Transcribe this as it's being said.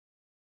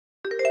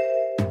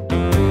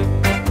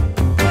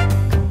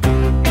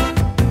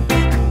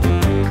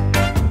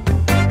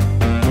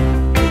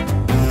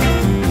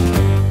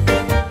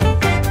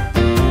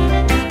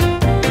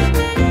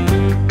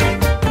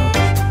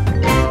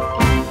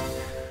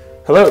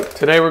Hello,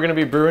 today we're going to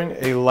be brewing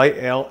a light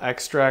ale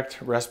extract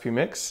recipe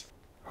mix.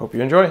 Hope you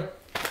enjoy.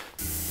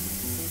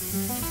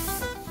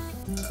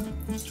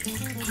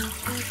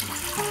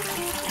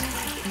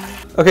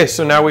 Okay,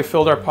 so now we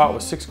filled our pot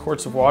with 6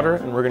 quarts of water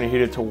and we're going to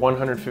heat it to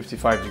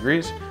 155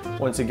 degrees.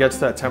 Once it gets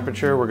to that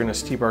temperature, we're going to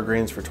steep our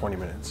grains for 20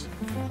 minutes.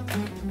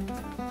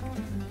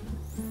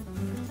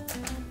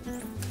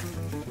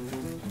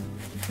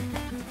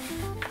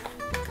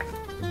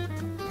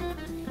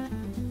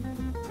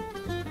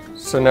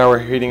 So now we're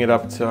heating it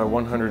up to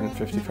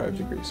 155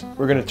 degrees.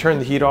 We're going to turn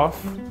the heat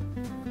off,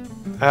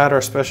 add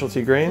our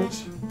specialty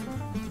grains.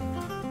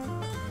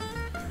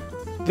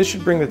 This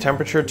should bring the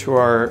temperature to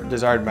our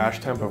desired mash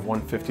temp of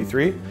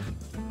 153.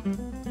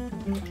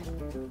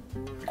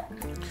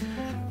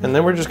 And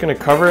then we're just going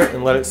to cover it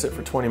and let it sit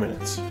for 20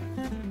 minutes.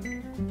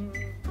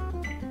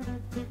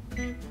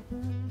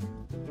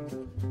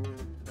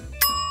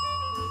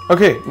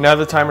 Okay, now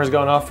the timer's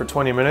gone off for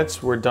 20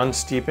 minutes. We're done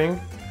steeping.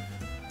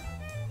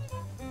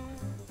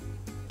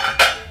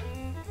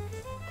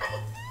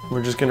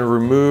 We're just going to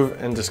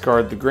remove and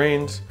discard the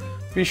grains.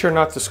 Be sure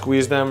not to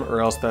squeeze them or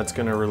else that's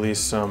going to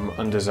release some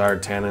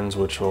undesired tannins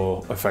which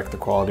will affect the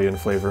quality and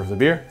flavor of the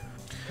beer.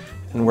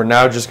 And we're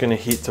now just going to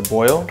heat to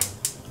boil.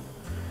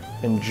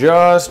 And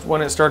just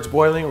when it starts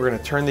boiling, we're going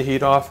to turn the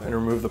heat off and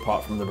remove the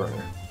pot from the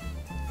burner.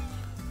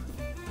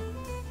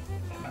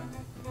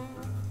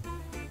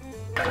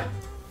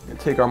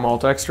 Take our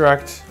malt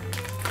extract,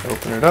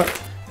 open it up,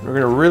 and we're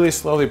going to really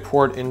slowly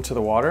pour it into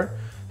the water.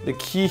 The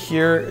key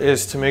here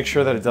is to make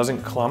sure that it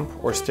doesn't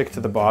clump or stick to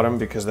the bottom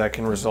because that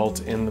can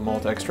result in the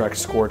malt extract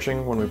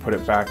scorching when we put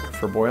it back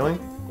for boiling.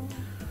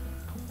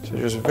 So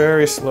just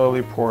very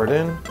slowly pour it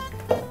in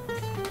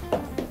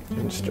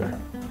and stir.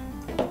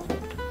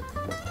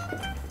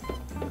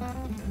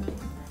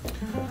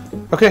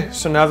 Okay,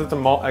 so now that the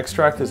malt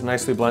extract is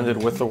nicely blended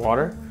with the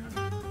water,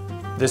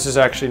 this is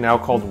actually now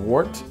called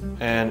wort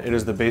and it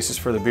is the basis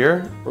for the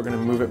beer. We're going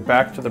to move it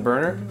back to the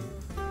burner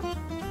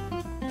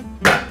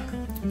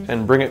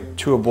and bring it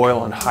to a boil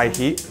on high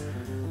heat.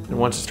 And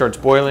once it starts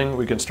boiling,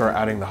 we can start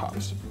adding the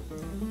hops.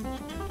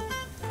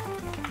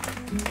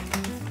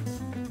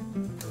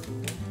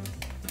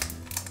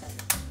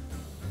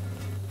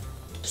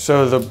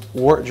 So the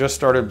wort just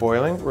started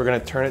boiling. We're going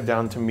to turn it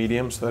down to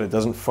medium so that it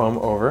doesn't foam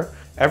over.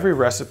 Every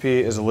recipe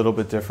is a little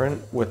bit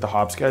different with the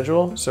hop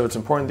schedule, so it's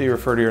important that you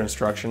refer to your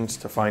instructions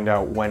to find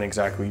out when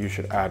exactly you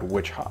should add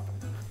which hop.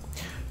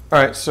 All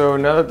right, so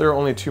now that there are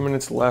only 2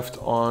 minutes left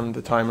on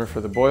the timer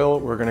for the boil,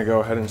 we're gonna go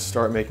ahead and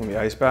start making the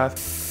ice bath.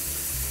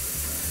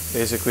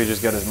 Basically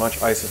just get as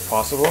much ice as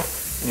possible.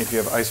 And if you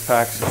have ice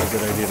packs, it's a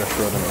good idea to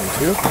throw them in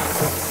too.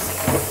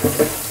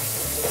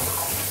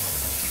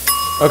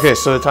 Okay,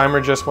 so the timer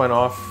just went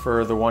off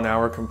for the 1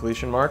 hour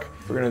completion mark.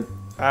 We're gonna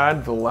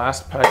add the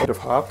last packet of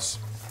hops.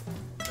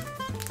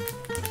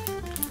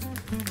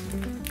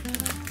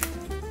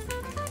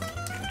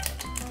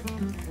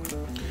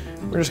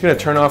 We're just gonna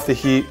turn off the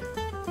heat,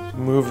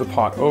 move the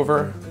pot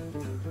over,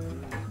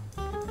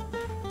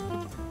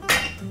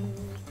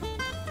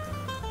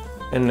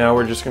 and now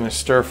we're just going to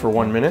stir for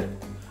 1 minute.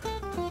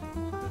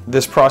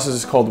 This process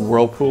is called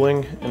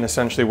whirlpooling, and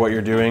essentially what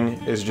you're doing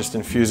is just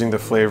infusing the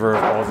flavor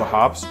of all of the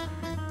hops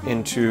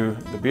into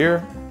the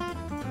beer,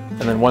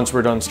 and then once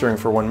we're done stirring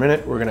for 1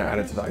 minute, we're going to add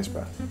it to the ice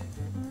bath.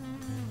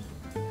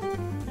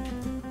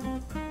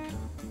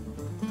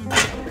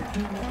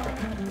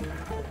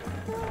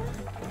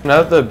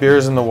 Now that the beer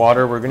is in the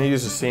water, we're going to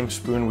use the same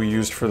spoon we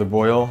used for the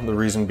boil, the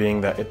reason being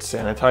that it's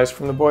sanitized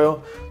from the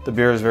boil. The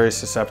beer is very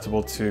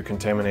susceptible to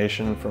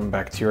contamination from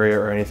bacteria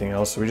or anything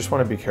else, so we just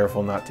want to be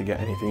careful not to get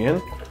anything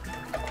in.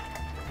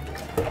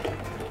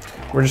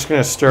 We're just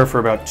going to stir for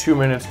about 2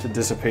 minutes to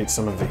dissipate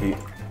some of the heat.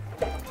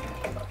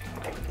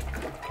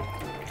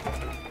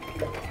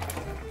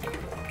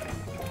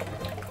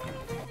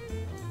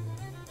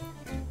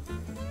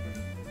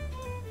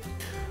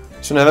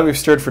 So now that we've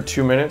stirred for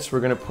 2 minutes,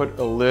 we're going to put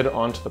a lid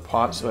onto the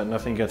pot so that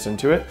nothing gets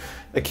into it.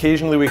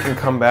 Occasionally we can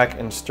come back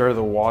and stir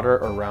the water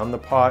around the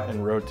pot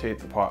and rotate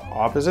the pot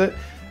opposite.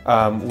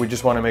 We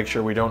just want to make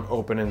sure we don't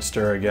open and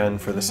stir again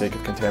for the sake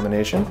of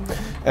contamination.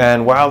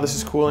 And while this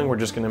is cooling, we're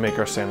just going to make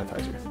our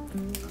sanitizer.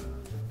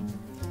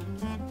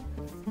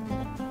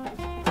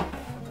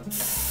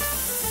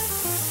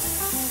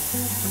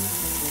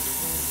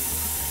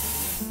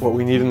 What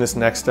we need in this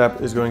next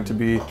step is going to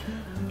be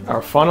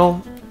our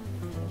funnel,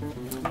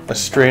 a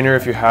strainer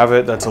if you have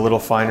it that's a little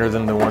finer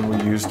than the one we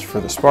used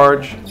for the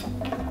sparge,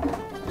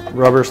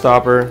 rubber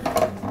stopper,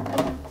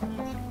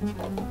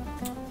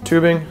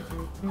 tubing,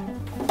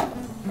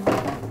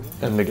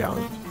 and the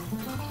gallon.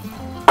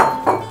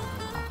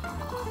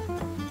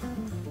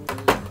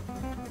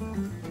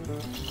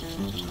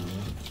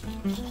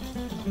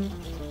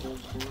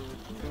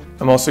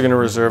 I'm also going to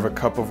reserve a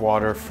cup of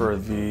water for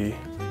the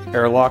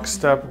airlock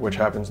step, which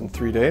happens in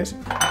 3 days.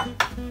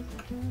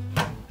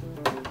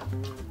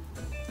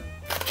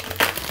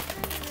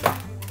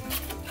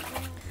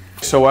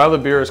 So while the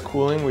beer is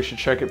cooling, we should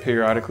check it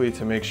periodically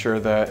to make sure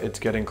that it's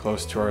getting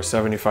close to our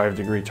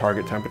 75-degree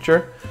target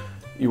temperature.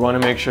 You want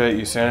to make sure that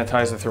you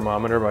sanitize the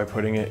thermometer by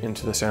putting it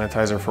into the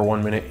sanitizer for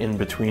 1 minute in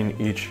between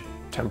each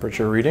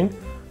temperature reading.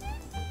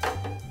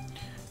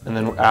 And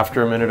then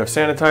after a minute of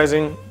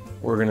sanitizing,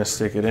 we're going to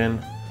stick it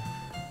in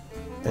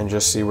and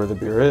just see where the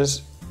beer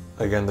is.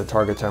 Again, the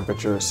target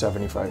temperature is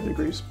 75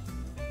 degrees.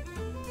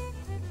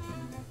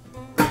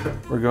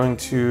 We're going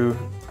to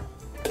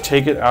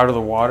take it out of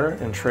the water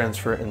and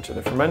transfer it into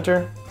the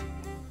fermenter.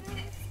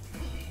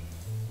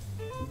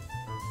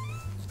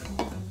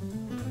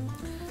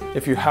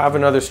 If you have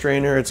another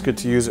strainer, it's good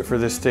to use it for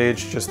this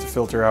stage just to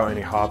filter out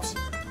any hops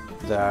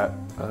that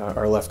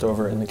are left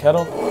over in the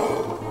kettle.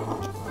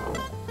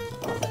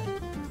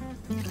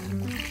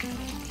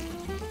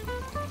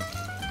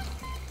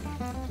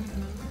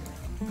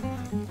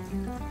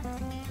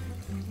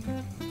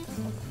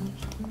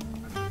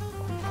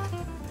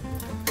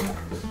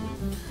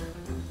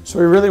 So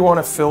we really want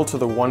to fill to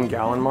the 1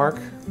 gallon mark.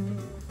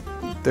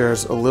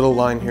 There's a little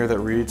line here that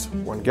reads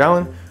 1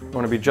 gallon. You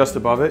want to be just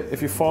above it.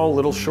 If you fall a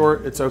little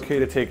short, it's okay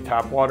to take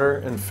tap water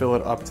and fill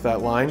it up to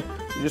that line.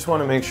 You just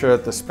want to make sure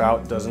that the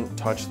spout doesn't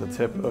touch the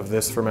tip of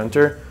this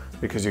fermenter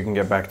because you can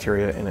get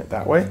bacteria in it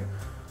that way.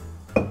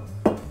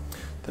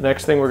 The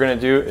next thing we're going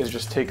to do is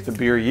just take the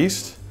beer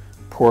yeast,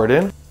 pour it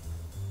in.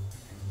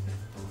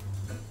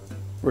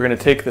 We're going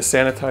to take the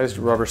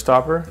sanitized rubber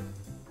stopper,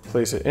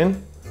 place it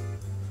in.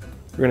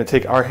 We're going to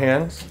take our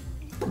hands,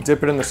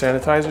 dip it in the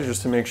sanitizer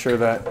just to make sure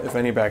that if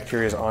any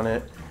bacteria is on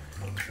it,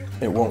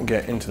 it won't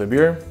get into the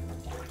beer.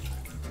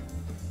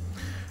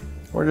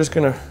 We're just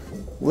going to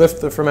lift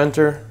the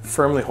fermenter,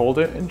 firmly hold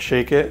it and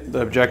shake it.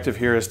 The objective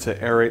here is to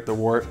aerate the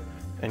wort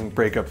and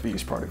break up the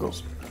yeast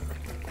particles.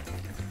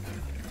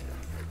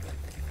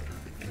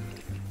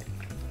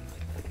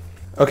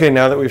 Okay,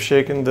 now that we've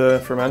shaken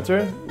the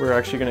fermenter, we're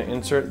actually going to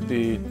insert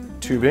the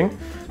tubing.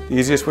 The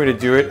easiest way to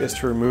do it is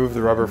to remove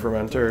the rubber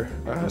fermenter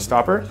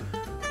stopper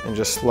and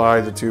just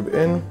slide the tube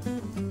in.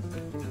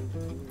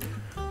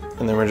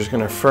 And then we're just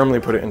going to firmly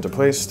put it into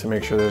place to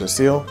make sure there's a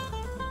seal.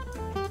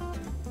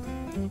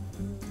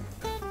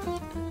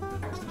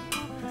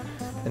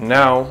 And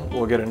now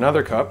we'll get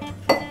another cup,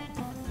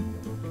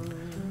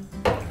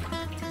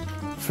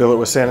 fill it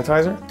with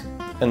sanitizer,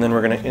 and then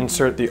we're going to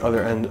insert the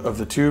other end of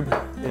the tube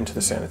into the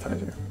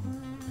sanitizer.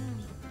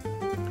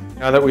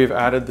 Now that we've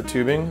added the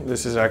tubing,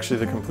 this is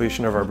actually the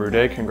completion of our brew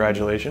day.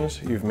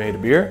 Congratulations, you've made a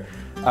beer.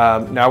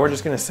 Now we're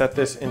just going to set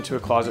this into a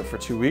closet for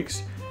 2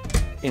 weeks.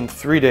 In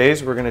 3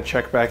 days, we're going to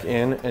check back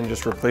in and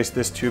just replace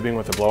this tubing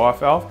with a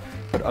blow-off valve.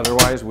 But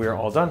otherwise, we are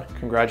all done.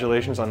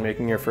 Congratulations on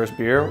making your first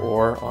beer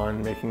or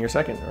on making your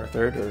second or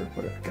third or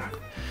whatever.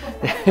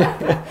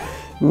 God.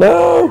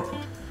 No!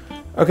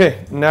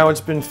 Okay, now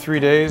it's been 3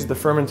 days. The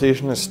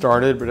fermentation has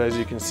started, but as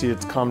you can see,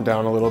 it's calmed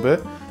down a little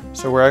bit.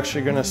 So we're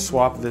actually going to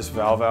swap this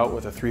valve out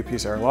with a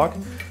 3-piece airlock.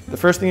 The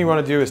first thing you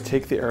want to do is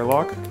take the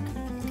airlock,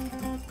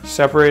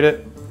 separate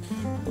it,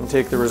 and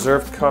take the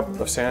reserved cup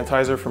of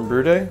sanitizer from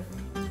Brew Day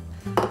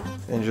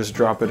and just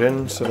drop it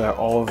in so that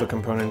all of the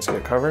components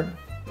get covered.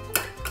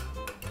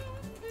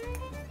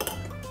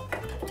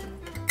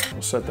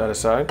 We'll set that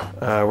aside.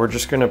 We're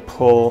just going to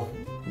pull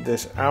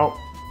this out.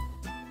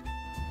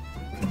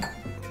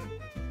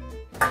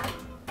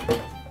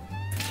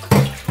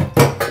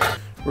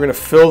 We're going to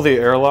fill the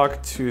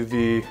airlock to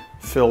the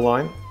fill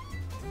line.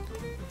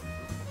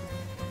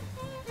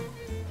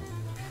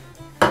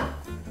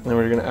 And then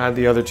we're going to add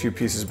the other 2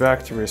 pieces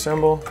back to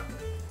reassemble.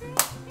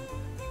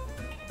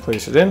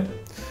 Place it in.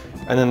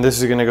 And then this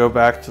is going to go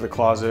back to the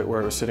closet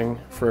where it was sitting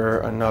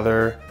for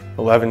another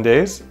 11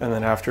 days. And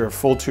then after a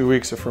full 2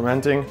 weeks of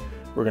fermenting,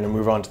 we're going to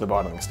move on to the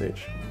bottling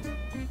stage.